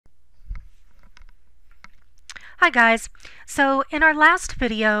Hi guys. So in our last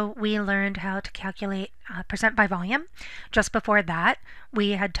video we learned how to calculate percent by volume. Just before that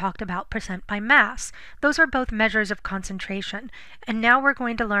we had talked about percent by mass. Those are both measures of concentration. And now we're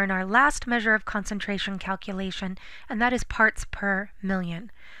going to learn our last measure of concentration calculation, and that is parts per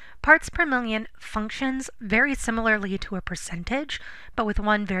million. Parts per million functions very similarly to a percentage, but with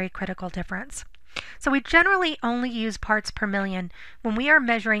one very critical difference. So we generally only use parts per million when we are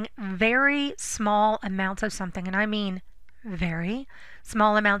measuring very small amounts of something, and I mean very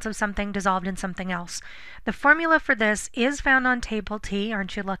small amounts of something dissolved in something else. The formula for this is found on table T.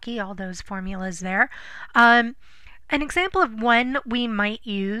 Aren't you lucky? All those formulas there. An example of when we might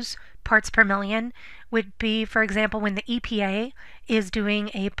use parts per million would be, for example, when the EPA is doing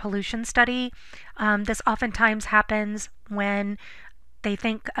a pollution study. This oftentimes happens when they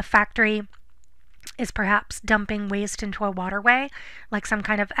think a factory is perhaps dumping waste into a waterway, like some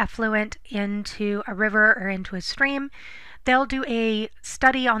kind of effluent into a river or into a stream. They'll do a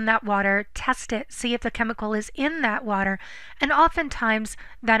study on that water, test it, see if the chemical is in that water, and oftentimes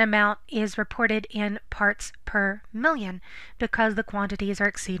that amount is reported in parts per million because the quantities are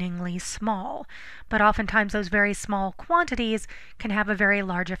exceedingly small. But oftentimes those very small quantities can have a very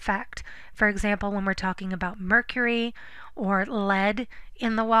large effect. For example, when we're talking about mercury or lead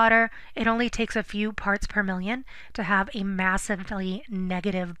in the water, it only takes a few parts per million to have a massively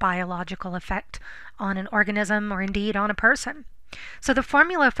negative biological effect on an organism or indeed on a person. So the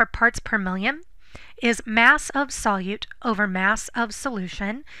formula for parts per million is mass of solute over mass of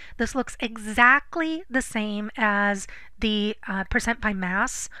solution. This looks exactly the same as the percent by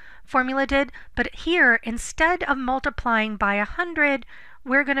mass formula did, but here instead of multiplying by 100,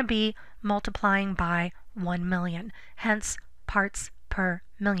 we're going to be multiplying by 1 million, hence parts per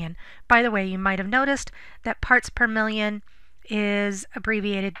million. By the way, you might have noticed that parts per million is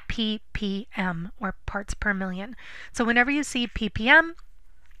abbreviated PPM, or parts per million. So whenever you see PPM,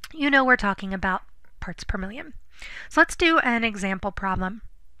 you know we're talking about parts per million. So let's do an example problem.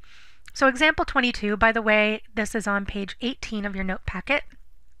 So example 22, by the way, this is on page 18 of your note packet.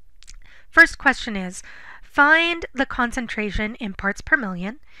 First question is, find the concentration in parts per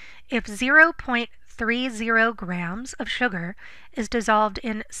million if 0.30 grams of sugar is dissolved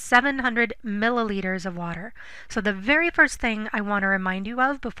in 700 milliliters of water. So the very first thing I want to remind you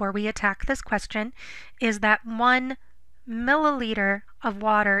of before we attack this question is that 1 milliliter of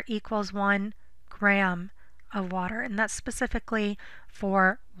water equals 1 gram of water, and that's specifically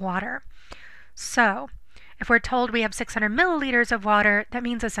for water. So if we're told we have 600 milliliters of water, that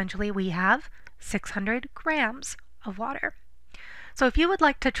means essentially we have 600 grams of water. So if you would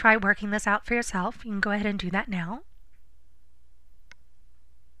like to try working this out for yourself, you can go ahead and do that now.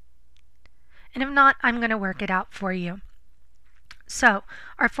 And if not, I'm going to work it out for you. So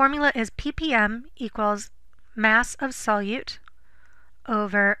our formula is ppm equals mass of solute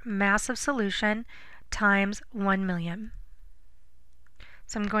over mass of solution times 1 million.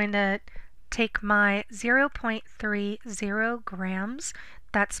 So I'm going to take my 0.30 grams,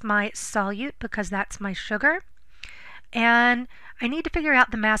 that's my solute because that's my sugar, and I need to figure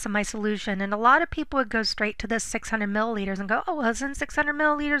out the mass of my solution. And a lot of people would go straight to this 600 milliliters and go, oh, well, it's in 600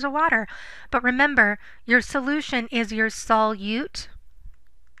 milliliters of water. But remember, your solution is your solute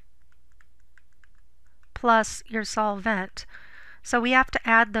plus your solvent. So we have to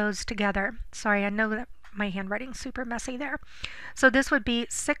add those together. Sorry, I know that my handwriting's super messy there. So this would be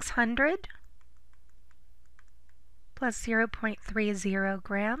 600 plus 0.30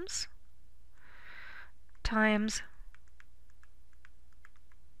 grams times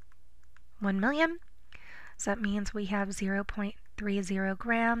 1 million. So that means we have 0.30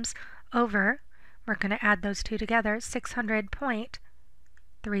 grams over, we're going to add those two together,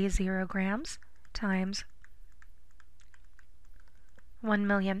 600.30 grams times 1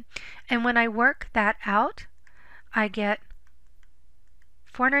 million. And when I work that out, I get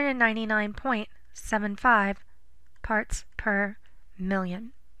 499.75 parts per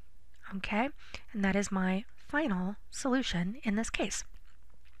million. Okay, and that is my final solution in this case.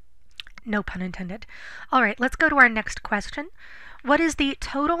 No pun intended. All right, let's go to our next question. What is the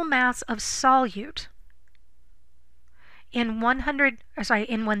total mass of solute in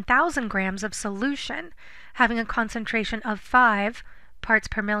 1,000 grams of solution having a concentration of 5 parts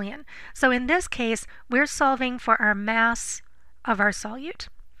per million? So in this case, we're solving for our mass of our solute.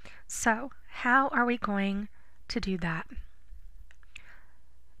 So how are we going to do that? I'm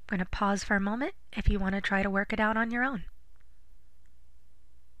going to pause for a moment if you want to try to work it out on your own.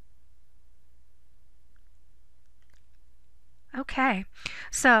 Okay,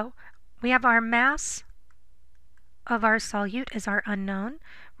 so we have our mass of our solute is our unknown.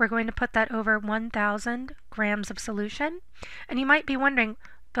 we're going to put that over 1,000 grams of solution. And you might be wondering,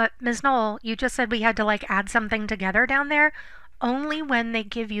 but Ms. Knoll, you just said we had to like add something together down there. Only when they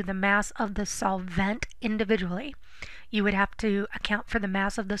give you the mass of the solvent individually. You would have to account for the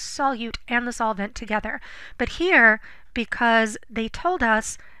mass of the solute and the solvent together. But here, because they told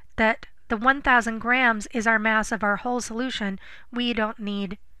us that the 1,000 grams is our mass of our whole solution, we don't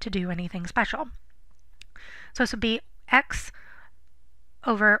need to do anything special. So this would be X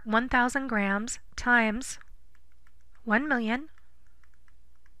over 1,000 grams times 1 million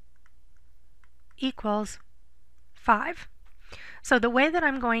equals 5. So the way that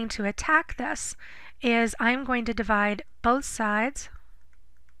I'm going to attack this is I'm going to divide both sides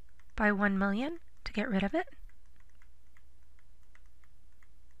by 1 million to get rid of it.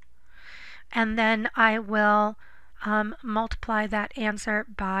 And then I will multiply that answer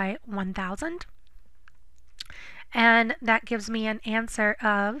by 1,000. And that gives me an answer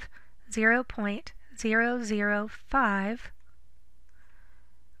of 0.005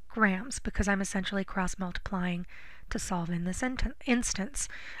 grams, because I'm essentially cross-multiplying to solve in this instance.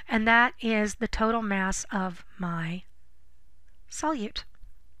 And that is the total mass of my solute.